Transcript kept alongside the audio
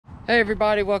Hey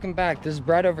everybody, welcome back. This is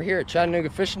Brad over here at Chattanooga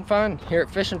Fish and Fun. Here at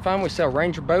Fish and Fun we sell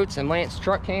Ranger boats and Lance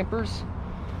truck campers.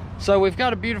 So we've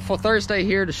got a beautiful Thursday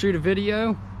here to shoot a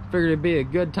video. Figured it'd be a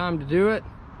good time to do it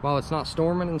while it's not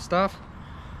storming and stuff.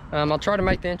 I'll try to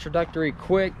make the introductory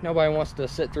quick. Nobody wants to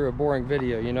sit through a boring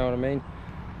video, you know what I mean?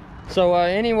 So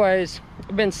anyways,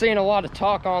 I've been seeing a lot of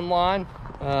talk online,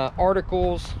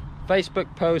 articles,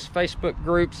 Facebook posts, Facebook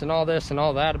groups and all this and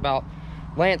all that about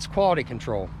Lance quality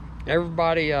control.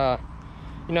 Everybody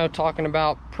you know, talking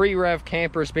about pre-rev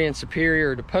campers being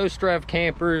superior to post-rev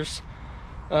campers.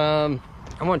 I'm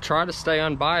going to try to stay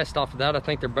unbiased off of that. I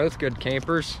think they're both good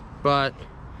campers, but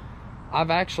I've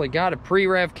actually got a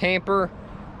pre-rev camper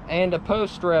and a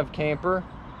post-rev camper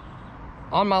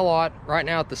on my lot right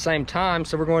now at the same time,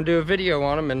 so we're going to do a video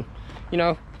on them and, you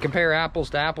know, compare apples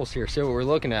to apples here, see what we're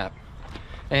looking at.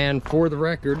 And for the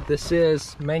record, this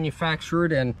is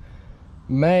manufactured in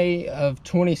May of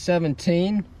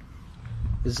 2017.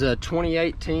 This is a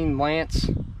 2018 Lance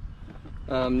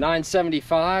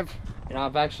 975, and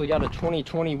I've actually got a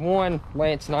 2021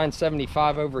 Lance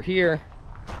 975 over here,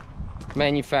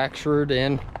 manufactured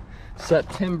in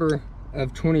September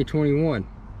of 2021.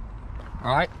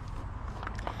 All right,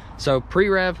 so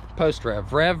pre-rev,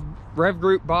 post-rev. Rev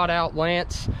Group bought out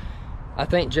Lance, I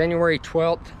think January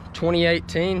 12th,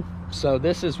 2018. So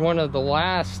this is one of the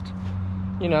last,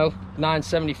 you know,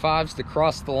 975s to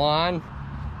cross the line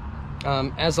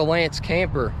as a Lance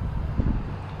camper.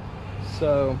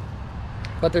 So,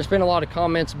 but there's been a lot of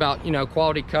comments about, you know,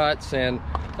 quality cuts and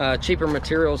cheaper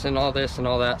materials and all this and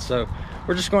all that. So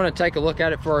we're just going to take a look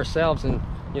at it for ourselves and,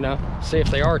 you know, see if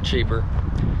they are cheaper.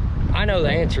 I know the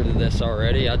answer to this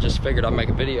already. I just figured I'd make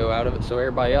a video out of it so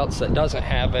everybody else that doesn't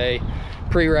have a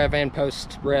pre-rev and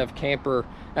post-rev camper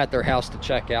at their house to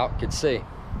check out could see.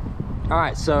 All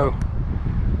right, so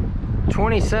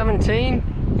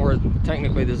 2017, or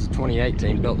technically this is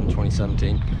 2018, built in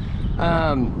 2017.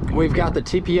 We've got the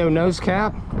TPO nose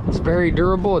cap. It's very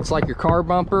durable. It's like your car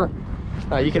bumper.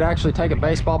 You could actually take a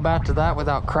baseball bat to that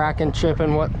without cracking,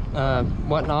 chipping,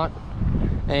 whatnot.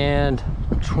 And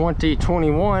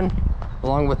 2021,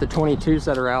 along with the 22s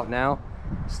that are out now,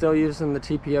 still using the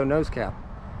TPO nose cap.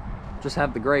 Just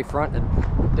have the gray front and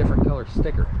a different color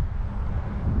sticker.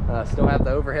 Still have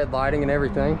the overhead lighting and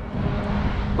everything,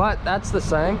 but that's the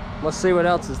same. Let's see what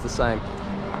else is the same.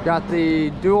 Got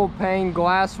the dual pane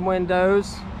glass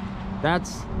windows.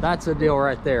 That's a deal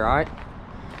right there. All right,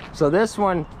 so this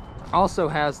one also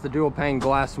has the dual pane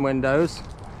glass windows,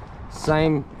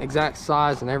 same exact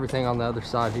size and everything on the other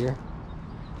side here.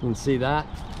 You can see that.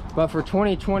 But for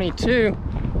 2022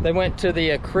 they went to the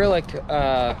acrylic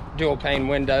dual pane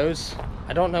windows.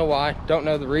 I don't know why, don't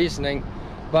know the reasoning,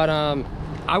 but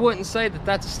I wouldn't say that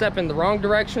that's a step in the wrong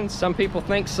direction. Some people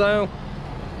think so.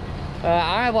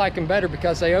 I like them better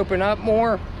because they open up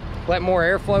more, let more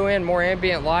airflow in, more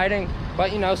ambient lighting.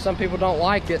 But you know, some people don't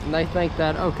like it and they think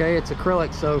that, okay, it's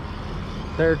acrylic, so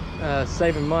they're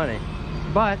saving money.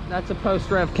 But that's a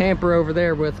post-rev camper over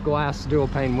there with glass dual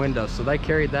pane windows, so they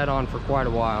carried that on for quite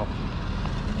a while.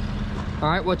 All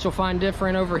right, what you'll find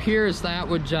different over here is the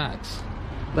Atwood jacks.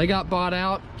 They got bought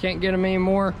out, can't get them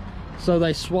anymore, so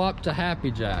they swapped to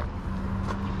Happy Jack.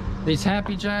 These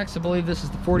Happy Jacks, I believe this is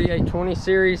the 4820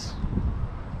 series.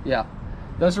 Yeah,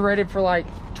 those are rated for like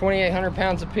 2,800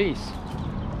 pounds a piece.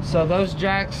 So those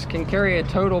jacks can carry a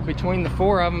total between the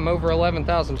four of them over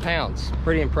 11,000 pounds.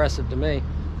 Pretty impressive to me.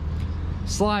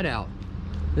 Slide out.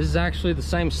 This is actually the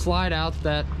same slide out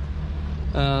that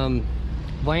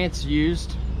Lance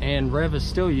used and Rev is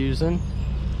still using.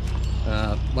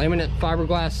 Laminate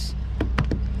fiberglass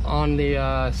on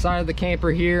the side of the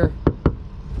camper here.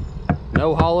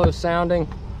 No hollow sounding.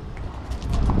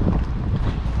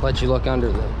 Let you look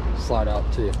under the slide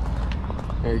out too.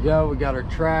 There you go. We got our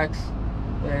tracks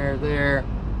there,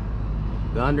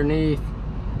 the underneath.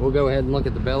 We'll go ahead and look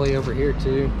at the belly over here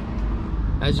too.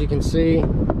 As you can see,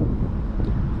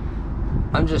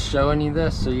 I'm just showing you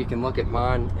this so you can look at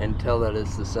mine and tell that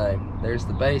it's the same. There's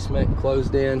the basement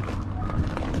closed in.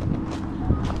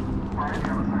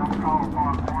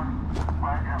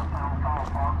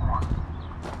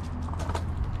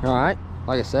 All right,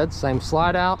 like I said, same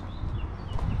slide out.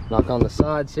 Knock on the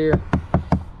sides here.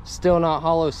 Still not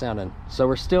hollow sounding. So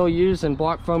we're still using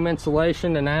block foam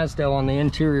insulation and Asdel on the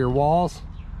interior walls.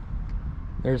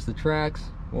 There's the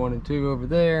tracks, 1 and 2 over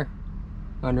there,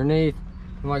 underneath.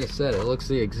 And like I said, it looks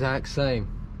the exact same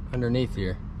underneath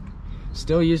here.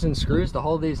 Still using screws to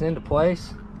hold these into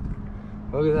place.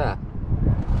 Look at that.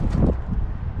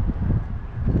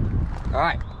 All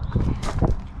right,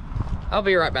 I'll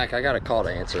be right back. I got a call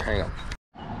to answer, hang on.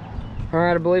 All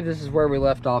right, I believe this is where we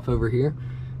left off over here.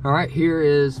 All right, here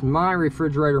is my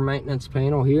refrigerator maintenance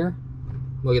panel here.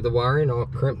 Look at the wiring, all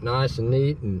crimped nice and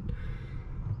neat and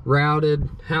routed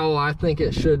how I think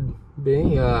it should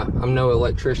be. I'm no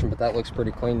electrician, but that looks pretty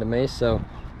clean to me. So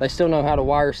they still know how to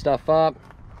wire stuff up.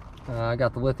 I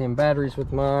got the lithium batteries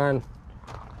with mine.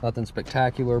 Nothing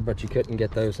spectacular, but you couldn't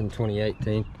get those in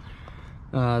 2018.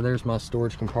 There's my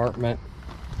storage compartment.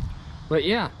 But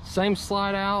yeah, same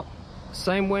slide out,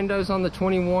 same windows on the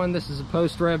 21. This is a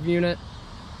post rev unit.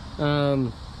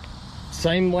 Same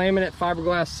laminate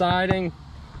fiberglass siding,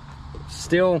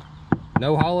 still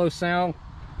no hollow sound,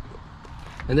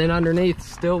 and then underneath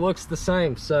still looks the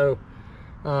same. So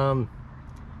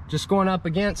just going up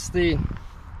against the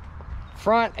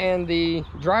front and the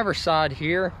driver's side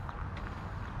here,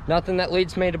 nothing that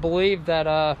leads me to believe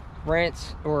that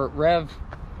Rance or Rev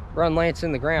run Lance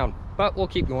in the ground, but we'll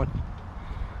keep going.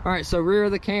 All right, so rear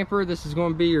of the camper, this is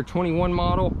going to be your 21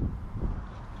 model.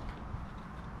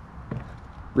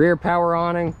 Rear power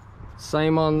awning,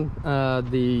 same on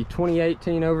the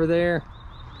 2018 over there.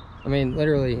 I mean,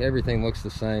 literally everything looks the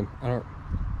same. I don't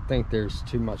think there's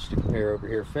too much to compare over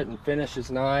here. Fit and finish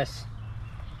is nice.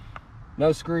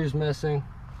 No screws missing.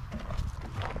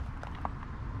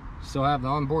 Still have the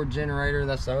onboard generator.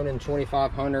 That's the Onan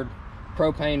 2500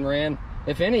 propane ran.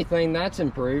 If anything, that's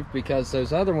improved because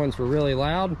those other ones were really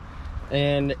loud.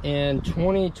 And in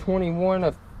 2021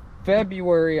 of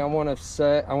February, I want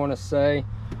to say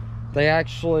they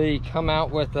actually come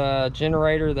out with a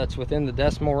generator that's within the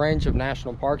decimal range of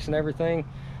national parks and everything.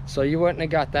 So you wouldn't have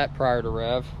got that prior to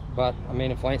Rev. But I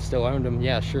mean, if Lance still owned them,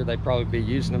 yeah, sure, they'd probably be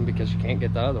using them because you can't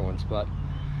get the other ones. But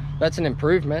that's an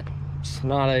improvement. It's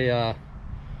not a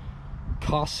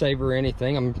cost saver or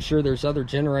anything. I'm sure there's other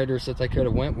generators that they could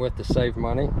have went with to save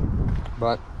money,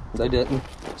 but they didn't.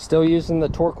 Still using the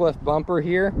torque lift bumper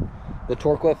here, the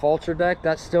torque lift ultra deck.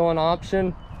 That's still an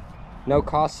option. No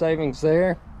cost savings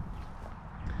there.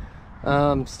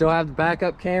 Still have the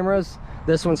backup cameras.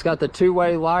 This one's got the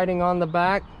two-way lighting on the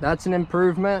back. That's an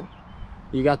improvement.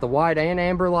 You got the white and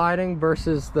amber lighting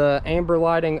versus the amber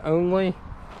lighting only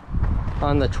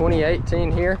on the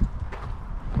 2018 here.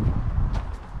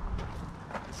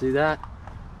 See that?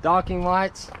 Docking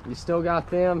lights, you still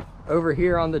got them over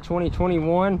here on the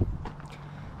 2021.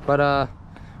 But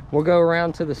we'll go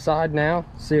around to the side now,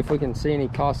 see if we can see any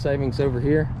cost savings over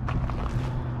here.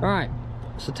 All right.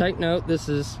 So take note, this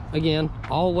is, again,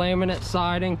 all laminate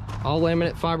siding, all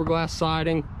laminate fiberglass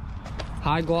siding,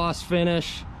 high gloss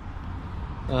finish.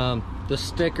 The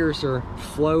stickers are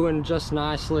flowing just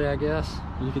nicely, I guess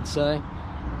you could say.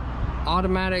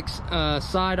 Automatic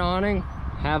side awning,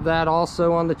 have that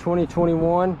also on the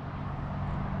 2021.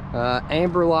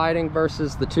 Amber lighting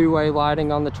versus the two-way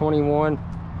lighting on the 21.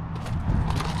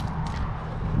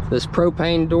 This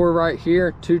propane door right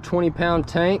here, two 20-pound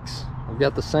tanks. I've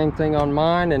got the same thing on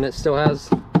mine, and it still has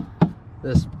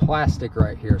this plastic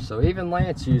right here. So even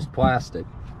Lance used plastic.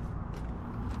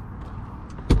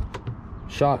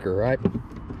 Shocker, right?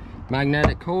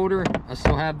 Magnetic holder, I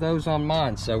still have those on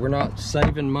mine, so we're not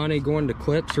saving money going to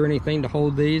clips or anything to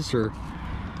hold these or,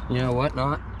 you know,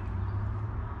 whatnot.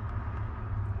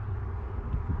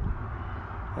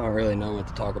 I don't really know what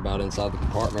to talk about inside the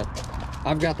compartment.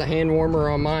 I've got the hand warmer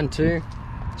on mine too.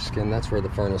 Just kidding, that's where the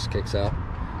furnace kicks out.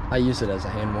 I use it as a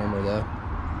hand warmer though.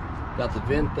 Got the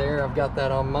vent there, I've got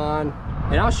that on mine.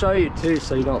 And I'll show you too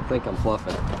so you don't think I'm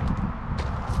fluffing.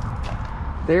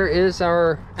 There is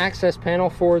our access panel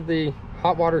for the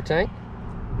hot water tank.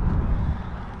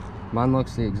 Mine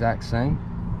looks the exact same.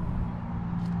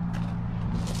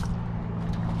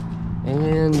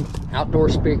 And outdoor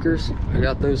speakers, I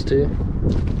got those too.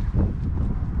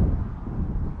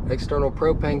 External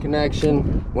propane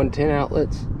connection, 110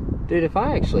 outlets. Dude, if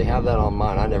I actually have that on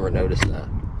mine, I never noticed that.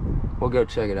 We'll go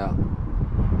check it out.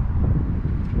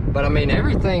 But I mean,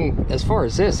 everything as far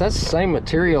as this, that's the same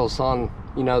materials on,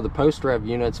 you know, the post rev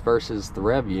units versus the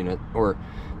rev unit, or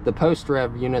the post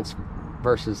rev units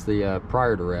versus the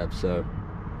prior to rev. So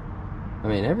I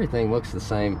mean, everything looks the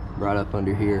same right up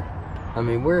under here. I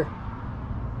mean, we're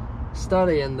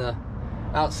studying the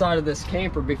outside of this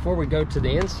camper before we go to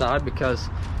the inside, because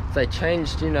if they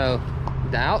changed, you know,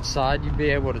 the outside, you'd be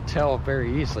able to tell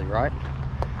very easily, right?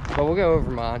 But we'll go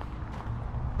over mine.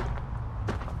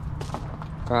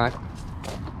 All right,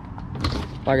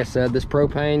 like I said, this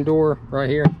propane door right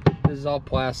here, this is all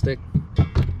plastic,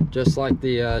 just like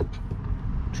the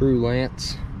true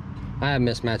Lance. I have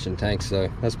mismatching tanks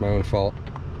though, that's my own fault.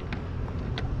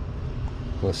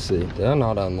 Let's see, did I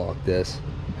not unlock this?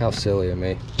 How silly of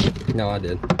me. No, I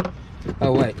did.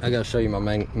 Oh wait, I gotta show you my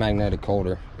magnetic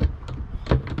holder.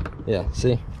 Yeah,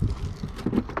 see?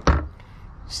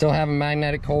 Still have a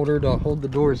magnetic holder to hold the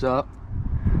doors up.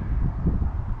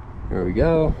 There we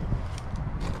go.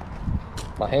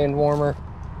 My hand warmer.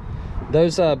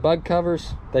 Those bug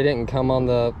covers, they didn't come on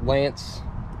the Lance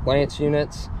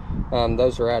units.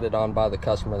 Those are added on by the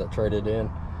customer that traded in.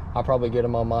 I'll probably get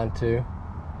them on mine too.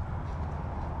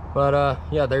 But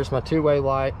yeah, there's my two-way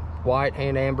light, white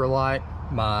and amber light,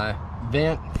 my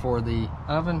vent for the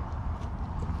oven,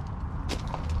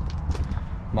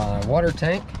 my water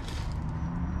tank.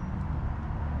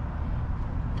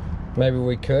 Maybe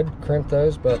we could crimp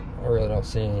those, but I really don't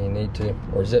see any need to.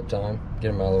 Or zip time, get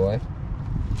them out of the way.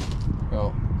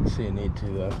 Oh, I see a need to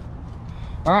though.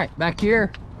 All right, back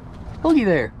here, looky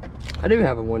there. I do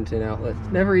have a 110 outlet.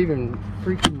 Never even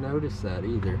freaking noticed that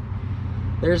either.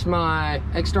 There's my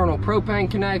external propane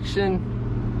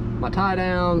connection, my tie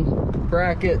down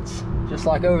brackets, just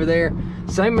like over there.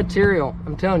 Same material,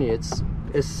 I'm telling you, it's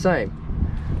the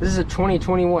same. This is a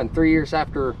 2021, 3 years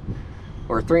after,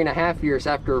 or 3.5 years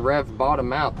after Rev bought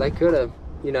them out. They could have,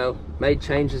 you know, made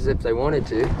changes if they wanted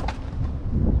to,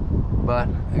 but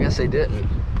I guess they didn't.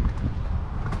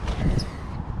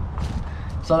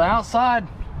 So the outside,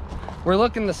 we're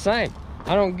looking the same.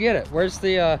 I don't get it. Where's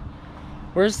the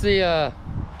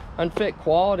unfit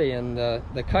quality and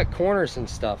the cut corners and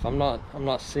stuff? I'm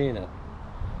not seeing it.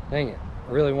 Dang it,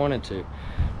 I really wanted to.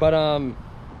 But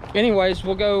anyways,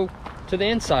 we'll go to the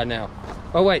inside now.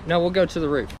 Oh wait, no, we'll go to the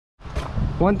roof.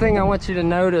 One thing I want you to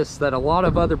notice that a lot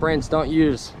of other brands don't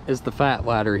use is the fat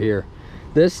ladder here.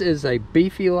 This is a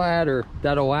beefy ladder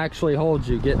that'll actually hold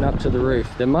you getting up to the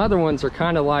roof. Them other ones are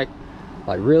kind of like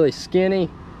really skinny.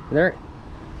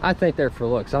 I think they're for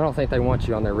looks. I don't think they want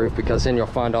you on their roof, because then you'll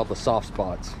find all the soft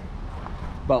spots.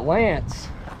 But Lance,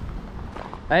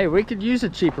 hey, we could use a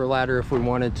cheaper ladder if we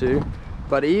wanted to,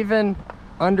 but even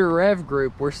under Rev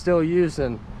Group, we're still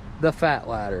using the fat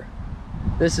ladder.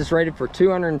 This is rated for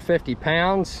 250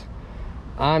 pounds.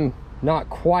 I'm not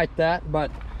quite that,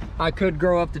 but I could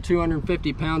grow up to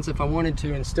 250 pounds if I wanted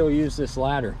to and still use this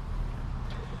ladder.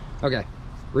 Okay,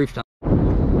 roof time.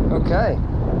 Okay,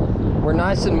 we're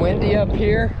nice and windy up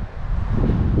here.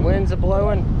 Winds are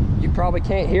blowing. You probably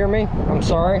can't hear me, I'm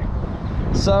sorry.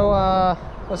 So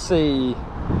let's see.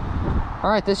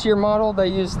 All right, this year model, they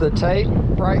use the tape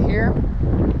right here.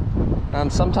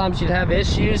 Sometimes you'd have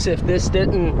issues if this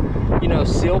didn't, you know,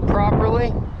 seal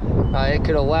properly. It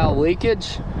could allow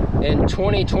leakage. In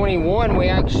 2021, we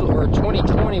actually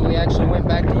went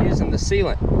back to using the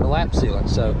sealant, the lap sealant.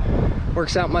 So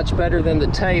works out much better than the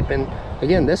tape. And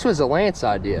again, this was a Lance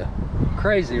idea.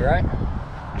 Crazy, right?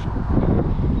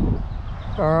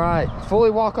 All right,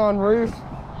 fully walk-on roof.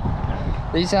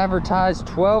 These advertise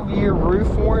 12-year roof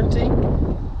warranty.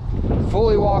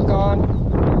 Fully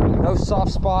walk-on, no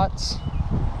soft spots,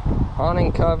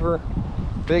 awning cover,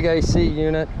 big AC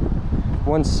unit,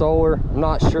 one solar. I'm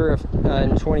not sure if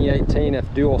in 2018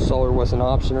 if dual solar was an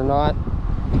option or not.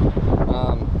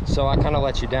 So I kind of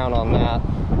let you down on that.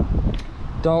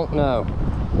 Don't know.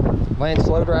 Lance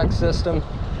load rack system.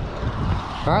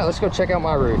 All right, let's go check out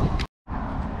my roof.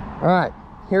 All right,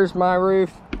 here's my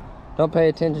roof. Don't pay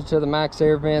attention to the max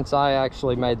air vents. I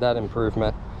actually made that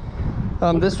improvement.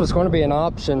 This was going to be an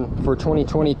option for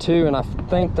 2022, and I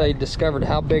think they discovered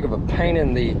how big of a pain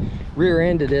in the rear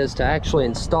end it is to actually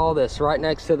install this right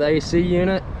next to the AC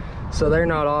unit, so they're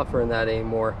not offering that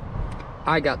anymore.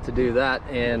 I got to do that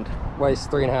and waste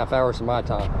 3.5 hours of my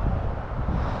time.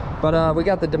 But we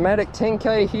got the Dometic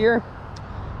 10K here.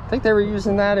 I think they were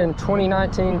using that in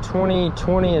 2019,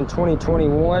 2020, and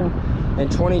 2021. In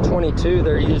 2022,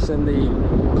 they're using the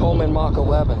Coleman Mach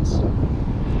 11s.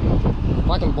 If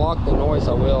I can block the noise,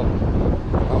 I will.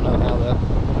 I don't know how though.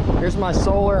 Here's my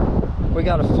solar. We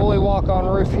got a fully walk-on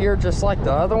roof here, just like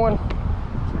the other one.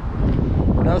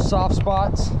 No soft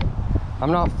spots.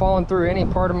 I'm not falling through any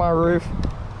part of my roof.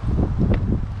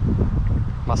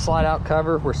 My slide-out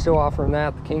cover, we're still offering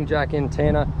that. The King Jack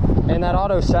antenna. And that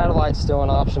auto satellite's still an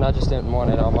option. I just didn't want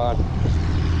it on mine.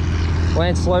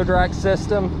 Lance load rack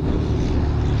system.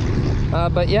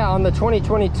 But yeah, on the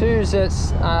 2022s,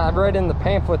 it's I've read in the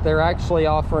pamphlet they're actually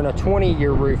offering a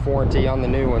 20-year roof warranty on the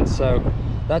new ones, so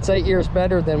that's 8 years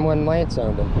better than when Lance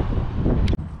owned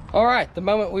them. All right, the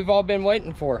moment we've all been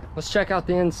waiting for. Let's check out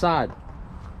the inside.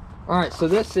 All right, so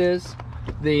this is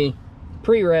the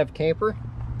Pre REV camper.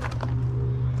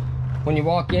 When you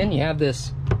walk in, you have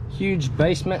this huge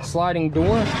basement sliding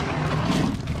door.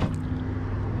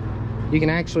 You can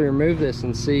actually remove this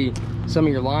and see some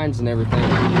of your lines and everything.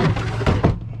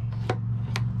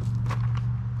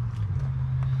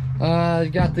 You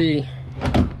got the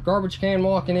garbage can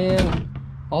walking in,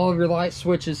 all of your light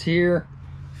switches here.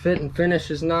 Fit and finish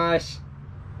is nice.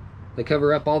 They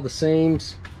cover up all the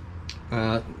seams.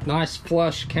 Nice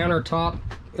flush countertop,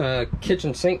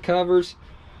 kitchen sink covers,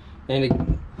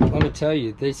 and let me tell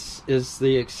you, this is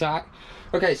the exact.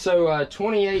 Okay, so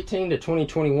 2018 to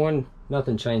 2021,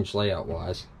 nothing changed layout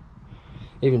wise.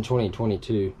 Even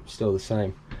 2022, still the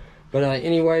same. But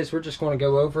anyways, we're just going to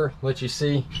go over, let you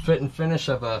see fit and finish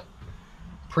of a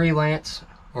pre-Lance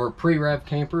or Pre REV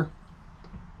camper.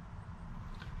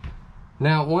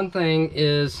 Now, one thing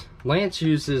is Lance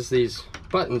uses these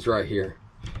buttons right here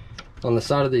on the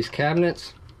side of these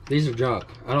cabinets. These are junk.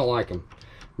 I don't like them.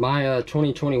 My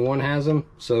 2021 has them,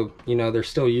 so you know they're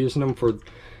still using them for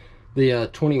the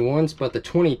 21s, but the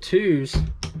 22s,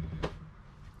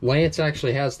 Lance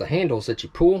actually has the handles that you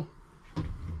pull,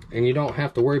 and you don't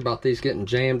have to worry about these getting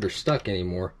jammed or stuck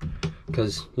anymore,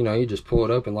 because you know you just pull it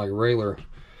open like a regular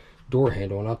door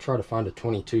handle. And I'll try to find a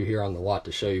 22 here on the lot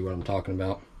to show you what I'm talking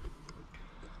about.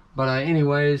 But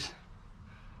anyways,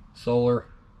 solar,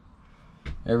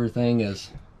 everything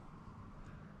is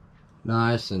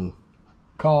nice and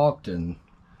caulked, and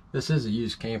this is a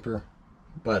used camper,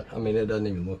 but I mean it doesn't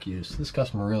even look used. This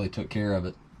customer really took care of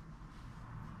it.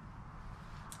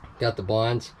 Got the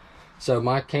blinds. So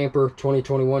my camper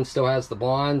 2021 still has the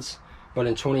blinds, but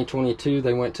in 2022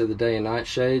 they went to the day and night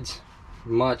shades.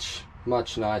 Much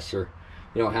nicer.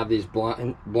 You don't have these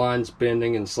blinds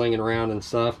bending and slinging around and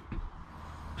stuff.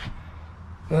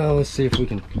 Well, let's see if we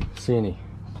can see any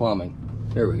plumbing.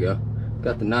 There we go.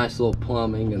 Got the nice little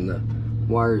plumbing and the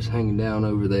wires hanging down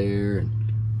over there, and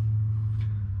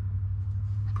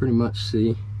pretty much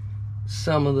see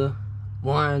some of the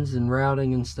lines and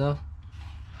routing and stuff.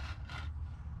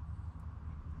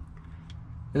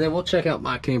 And then we'll check out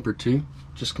my camper too,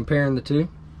 just comparing the two.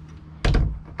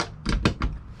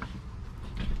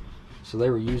 So they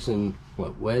were using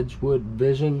what, Wedgwood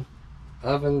Vision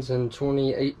ovens in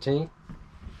 2018.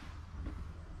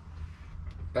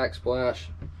 Backsplash,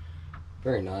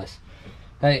 very nice.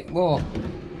 Hey, well,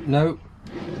 note,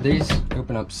 these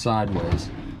open up sideways.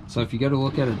 So if you go to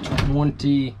look at a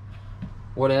 20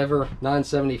 whatever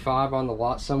 975 on the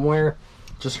lot somewhere,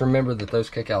 just remember that those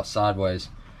kick out sideways.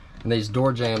 And these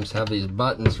door jambs have these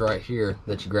buttons right here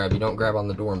that you grab. You don't grab on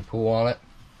the door and pull on it.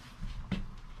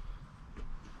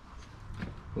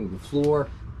 Move the floor.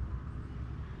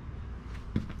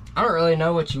 I don't really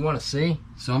know what you want to see,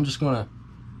 so I'm just going to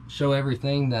show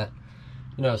everything that,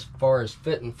 you know, as far as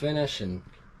fit and finish and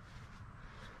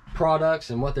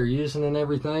products and what they're using and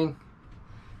everything.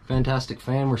 Fantastic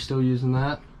fan, we're still using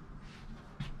that.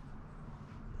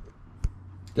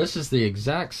 This is the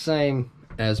exact same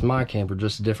as my camper,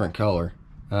 just a different color.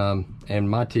 And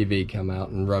my TV come out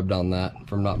and rubbed on that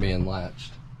from not being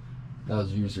latched. That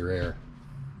was user error.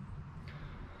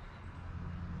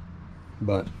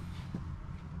 But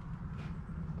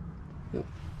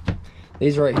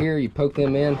these right here, you poke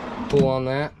them in, pull on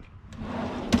that.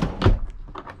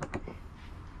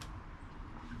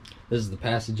 This is the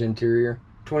Passage interior.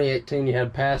 2018 you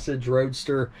had Passage,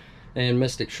 Roadster, and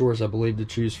Mystic Shores, I believe, to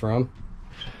choose from.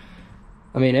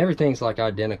 I mean, everything's like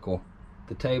identical.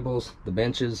 The tables, the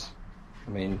benches, I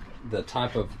mean, the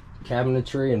type of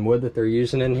cabinetry and wood that they're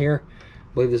using in here.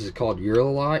 I believe this is called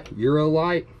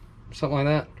Eurolite, something like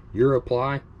that,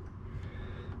 Europly.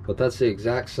 But that's the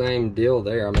exact same deal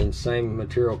there. I mean, same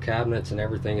material cabinets and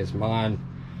everything is mine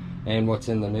and what's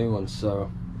in the new ones.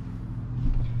 So,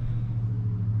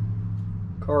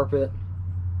 carpet.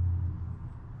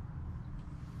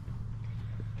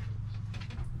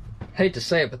 Hate to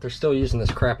say it, but they're still using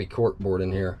this crappy cork board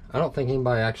in here. I don't think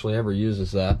anybody actually ever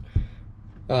uses that.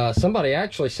 Somebody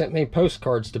actually sent me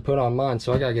postcards to put on mine,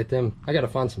 so I gotta get them. I gotta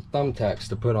find some thumbtacks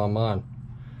to put on mine.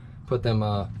 Put them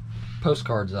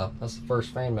postcards up. That's the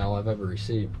first fan mail I've ever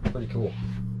received. Pretty cool.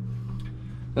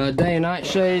 Day and night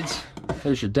shades.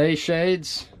 There's your day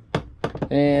shades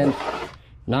and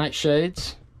night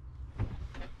shades.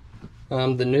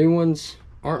 The new ones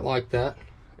aren't like that,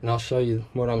 and I'll show you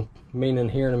what I'm meaning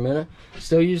here in a minute.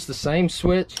 Still use the same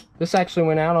switch. This actually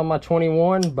went out on my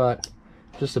 21, but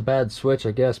just a bad switch,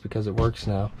 I guess, because it works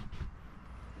now.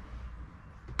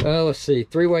 Let's see,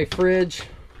 3-way fridge.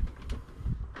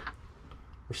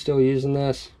 We're still using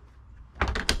this.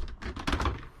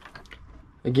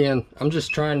 Again, I'm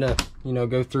just trying to, you know,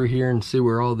 go through here and see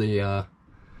where all the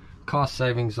cost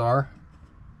savings are.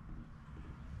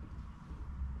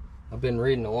 I've been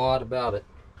reading a lot about it.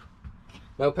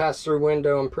 No pass-through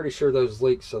window. I'm pretty sure those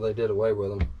leaks, so they did away with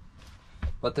them.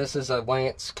 But this is a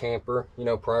Lance camper, you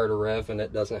know, prior to Rev, and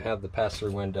it doesn't have the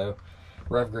pass-through window.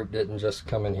 Rev Group didn't just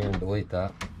come in here and delete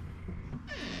that.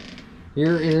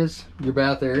 Here is your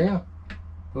bath area.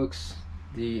 Looks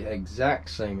the exact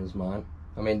same as mine.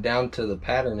 I mean, down to the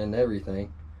pattern and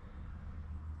everything.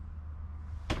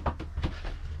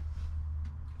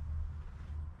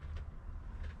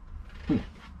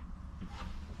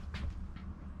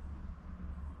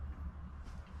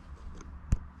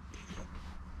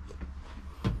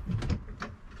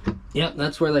 Yep,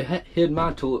 that's where they hid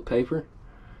my toilet paper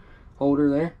holder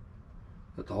there.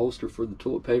 Got the holster for the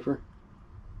toilet paper.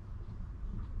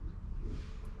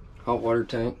 Hot water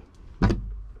tank.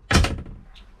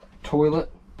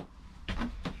 Toilet.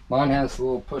 Mine has the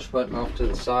little push button off to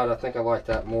the side. I think I like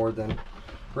that more than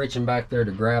reaching back there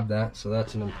to grab that, so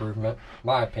that's an improvement.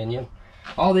 My opinion.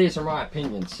 All these are my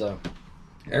opinions, so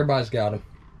everybody's got them.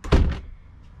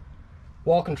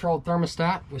 Wall controlled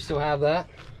thermostat, we still have that.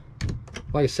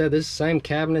 Like I said, this is the same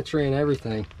cabinetry and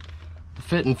everything. The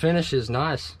fit and finish is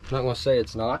nice. I'm not going to say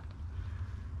it's not,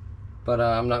 but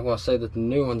I'm not going to say that the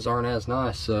new ones aren't as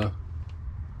nice. So,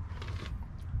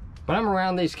 but I'm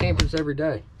around these campers every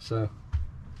day, so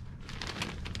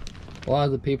a lot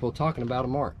of the people talking about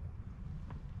them aren't.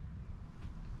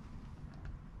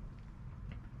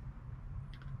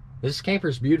 This camper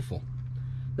is beautiful.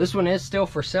 This one is still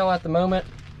for sale at the moment.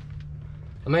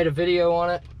 I made a video on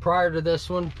it prior to this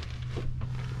one.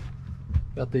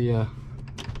 Got the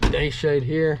day shade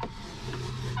here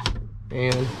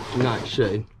and night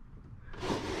shade.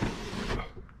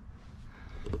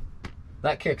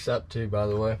 That kicks up too, by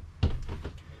the way.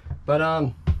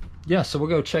 But yeah, so we'll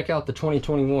go check out the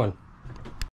 2021.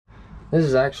 This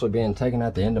is actually being taken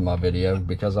at the end of my video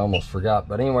because I almost forgot.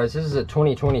 But anyways, this is a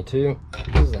 2022.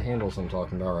 This is the handles I'm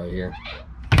talking about right here.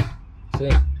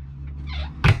 See?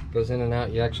 Goes in and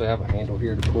out. You actually have a handle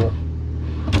here to pull.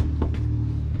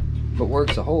 But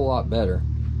works a whole lot better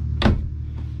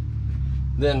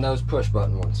than those push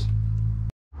button ones.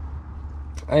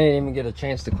 I didn't even get a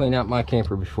chance to clean out my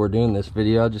camper before doing this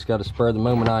video. I just got a spur of the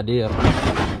moment idea.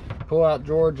 Pull out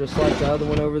drawer just like the other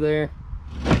one over there.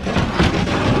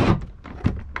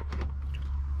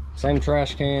 Same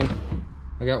trash can.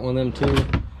 I got one of them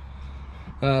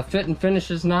too. Fit and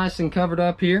finish is nice and covered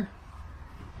up here.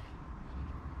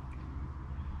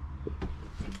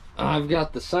 I've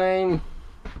got the same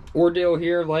ordeal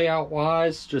here layout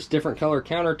wise, just different color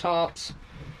countertops.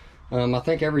 I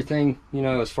think everything, you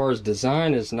know, as far as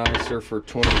design is nicer for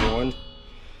 21.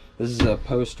 This is a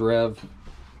post rev,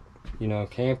 you know,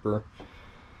 camper.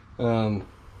 All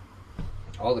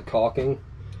the caulking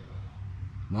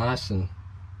nice and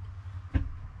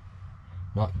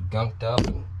not gunked up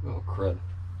and oh crud,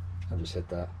 I just hit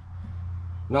that.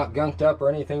 Not gunked up or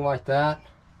anything like that.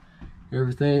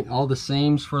 Everything, all the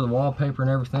seams for the wallpaper and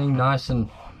everything nice and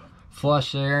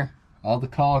flush there. All the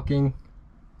caulking.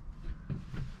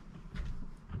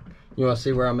 You want to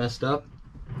see where I messed up?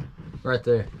 Right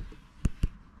there.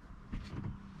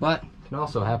 But it can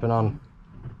also happen on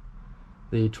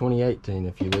the 2018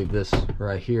 if you leave this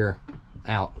right here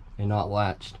out and not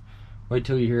latched. Wait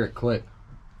till you hear it click.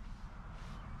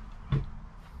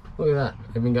 Look at that.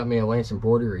 Even got me a Lance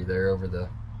embroidery there over the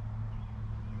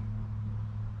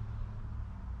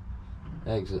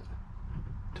exit.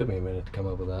 Took me a minute to come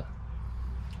up with that.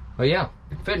 But yeah,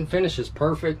 fit and finish is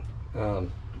perfect.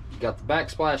 Got the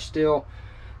backsplash still,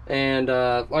 and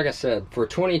like I said, for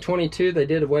 2022 they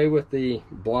did away with the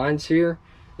blinds here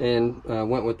and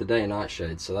went with the day and night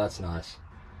shades, so that's nice.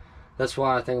 That's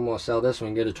why I think I'm going to sell this one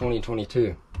and get a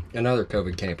 2022, another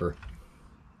COVID camper.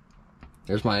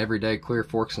 There's my everyday clear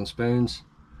forks and spoons.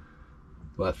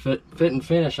 But fit and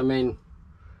finish, I mean,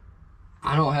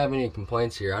 I don't have any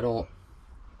complaints here. I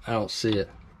don't see it.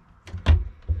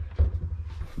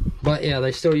 But yeah,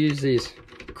 they still use these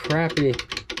crappy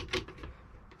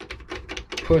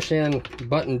push-in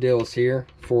button deals here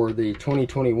for the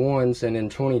 2021s, and in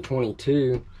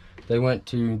 2022 they went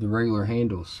to the regular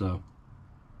handles, so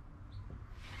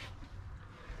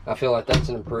I feel like that's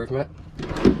an improvement.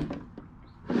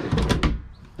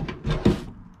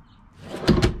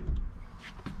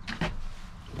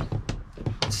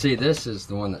 See, this is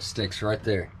the one that sticks right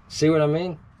there. See what I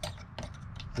mean?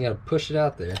 You gotta push it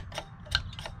out there.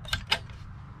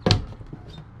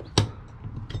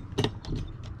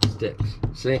 Sticks.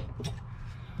 See?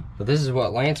 But this is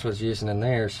what Lance was using in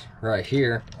theirs right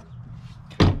here.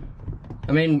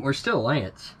 I mean, we're still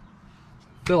Lance.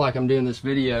 I feel like I'm doing this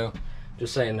video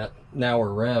just saying that now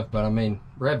we're Rev, but I mean,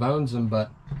 Rev owns them, but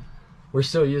we're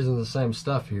still using the same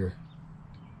stuff here.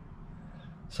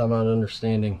 So I'm not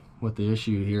understanding what the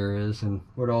issue here is and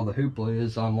what all the hoopla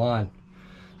is online.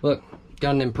 Look,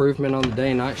 got an improvement on the day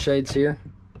and night shades here.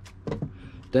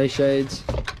 Day shades,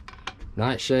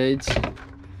 night shades.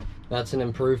 That's an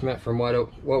improvement from what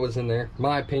was in there.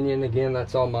 My opinion, again,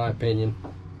 that's all my opinion.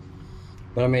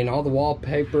 But I mean, all the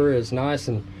wallpaper is nice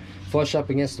and flush up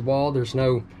against the wall. There's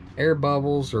no air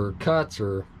bubbles or cuts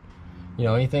or, you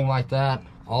know, anything like that.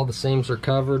 All the seams are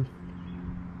covered.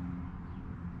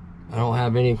 I don't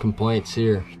have any complaints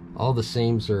here. All the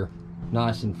seams are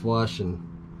nice and flush and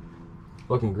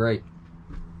looking great.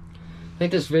 I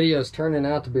think this video is turning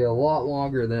out to be a lot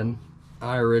longer than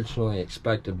I originally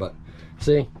expected, but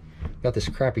see, got this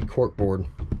crappy cork board.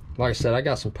 Like I said, I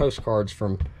got some postcards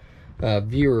from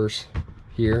viewers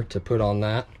here to put on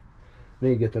that. I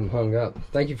need to get them hung up.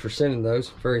 Thank you for sending those,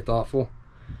 very thoughtful.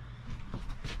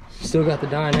 Still got the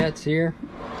dinettes here.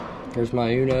 Here's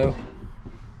my Uno.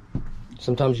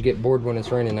 Sometimes you get bored when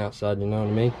it's raining outside, you know what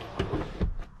I mean?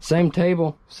 Same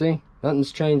table, see?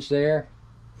 Nothing's changed there.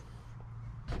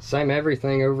 Same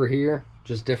everything over here,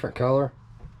 just different color.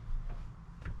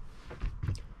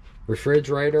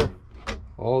 Refrigerator,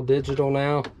 all digital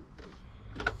now.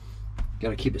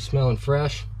 Gotta keep it smelling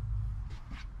fresh.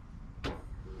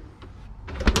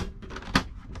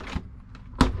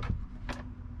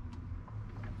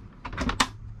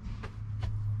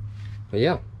 But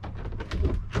yeah.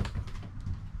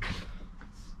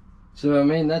 So I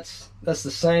mean, that's the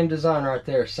same design right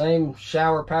there. Same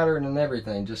shower pattern and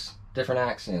everything, just different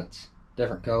accents,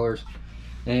 different colors.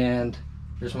 And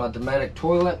here's my Dometic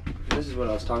toilet. This is what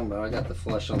I was talking about. I got the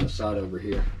flush on the side over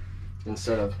here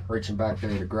instead of reaching back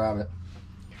there to grab it.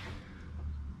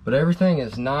 But everything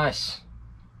is nice,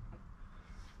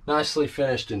 nicely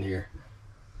finished in here.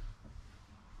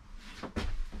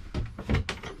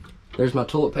 There's my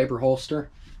toilet paper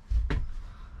holster.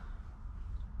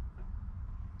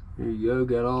 Here you go,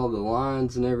 got all the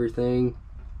lines and everything.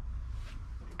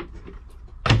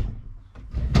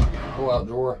 Pull out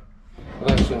drawer.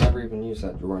 I've actually never even used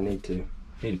that drawer. I need to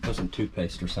put some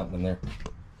toothpaste or something in there.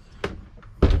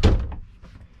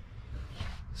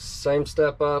 Same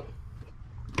step up.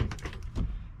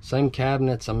 Same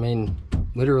cabinets. I mean,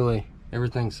 literally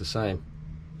everything's the same.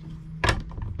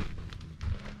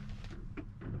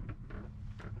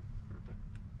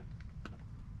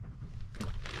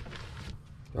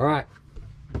 All right,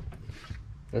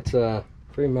 that's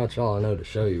pretty much all I know to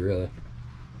show you, really.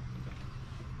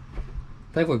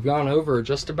 I think we've gone over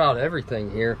just about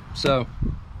everything here. So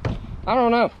I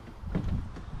don't know,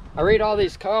 I read all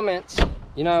these comments,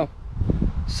 you know,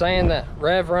 saying that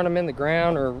Rev run them in the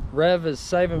ground, or Rev is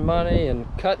saving money and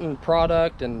cutting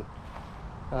product and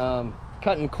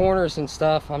cutting corners and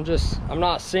stuff. I'm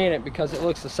not seeing it because it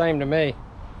looks the same to me.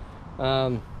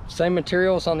 Same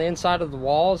materials on the inside of the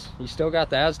walls. You still got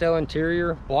the Asdale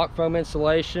interior, block foam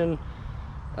insulation,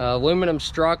 aluminum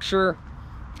structure.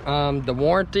 The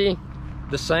warranty,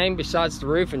 the same besides the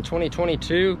roof in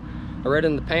 2022. I read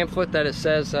in the pamphlet that it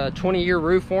says 20-year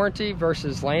roof warranty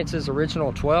versus Lance's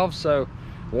original 12, so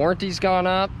warranty's gone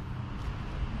up.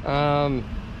 I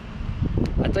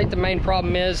think the main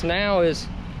problem is now is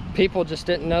people just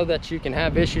didn't know that you can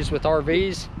have issues with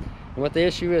RVs. And what the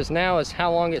issue is now is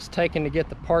how long it's taken to get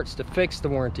the parts to fix the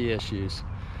warranty issues.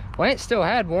 Lance still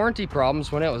had warranty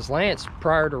problems when it was Lance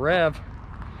prior to Rev.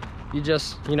 You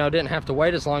just, you know, didn't have to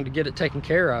wait as long to get it taken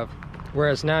care of,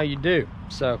 whereas now you do.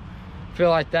 So I feel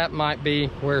like that might be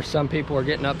where some people are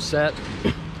getting upset.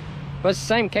 But it's the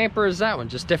same camper as that one,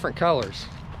 just different colors.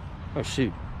 Oh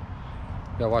shoot,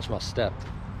 gotta watch my step.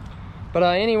 But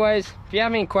anyways, if you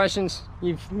have any questions,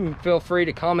 you feel free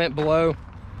to comment below.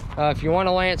 If you want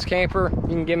a Lance camper, you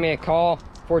can give me a call,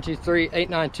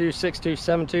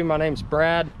 423-892-6272. My name's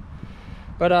Brad.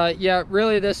 But yeah,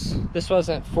 really this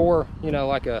wasn't for, you know,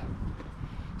 like a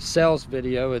sales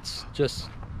video. It's just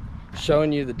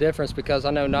showing you the difference, because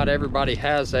I know not everybody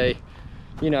has a,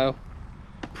 you know,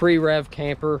 pre-rev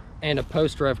camper and a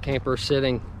post-rev camper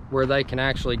sitting where they can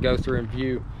actually go through and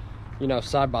view, you know,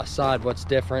 side by side what's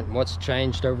different and what's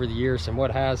changed over the years and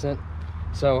what hasn't.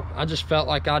 So I just felt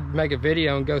like I'd make a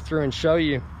video and go through and show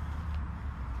you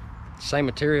same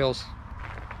materials.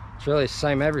 It's really the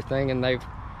same everything, and they've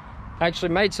actually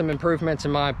made some improvements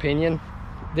in my opinion.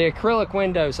 The acrylic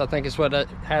windows, I think, is what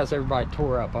has everybody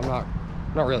tore up. I'm not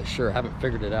really sure. I haven't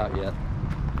figured it out yet.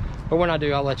 But when I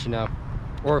do, I'll let you know.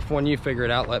 Or if when you figure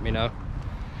it out, let me know.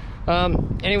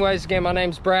 Anyways, again, my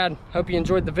name's Brad. Hope you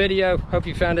enjoyed the video. Hope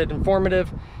you found it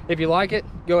informative. If you like it,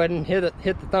 go ahead and hit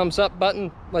the thumbs up button.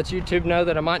 Lets YouTube know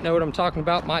that I might know what I'm talking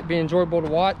about, might be enjoyable to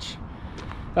watch.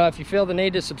 If you feel the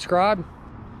need to subscribe,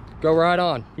 go right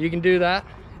on. You can do that.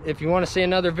 If you want to see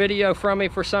another video from me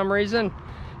for some reason,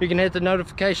 you can hit the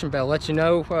notification bell. Let you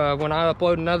know when I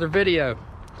upload another video.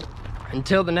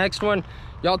 Until the next one,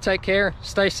 y'all take care,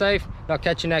 stay safe, and I'll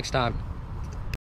catch you next time.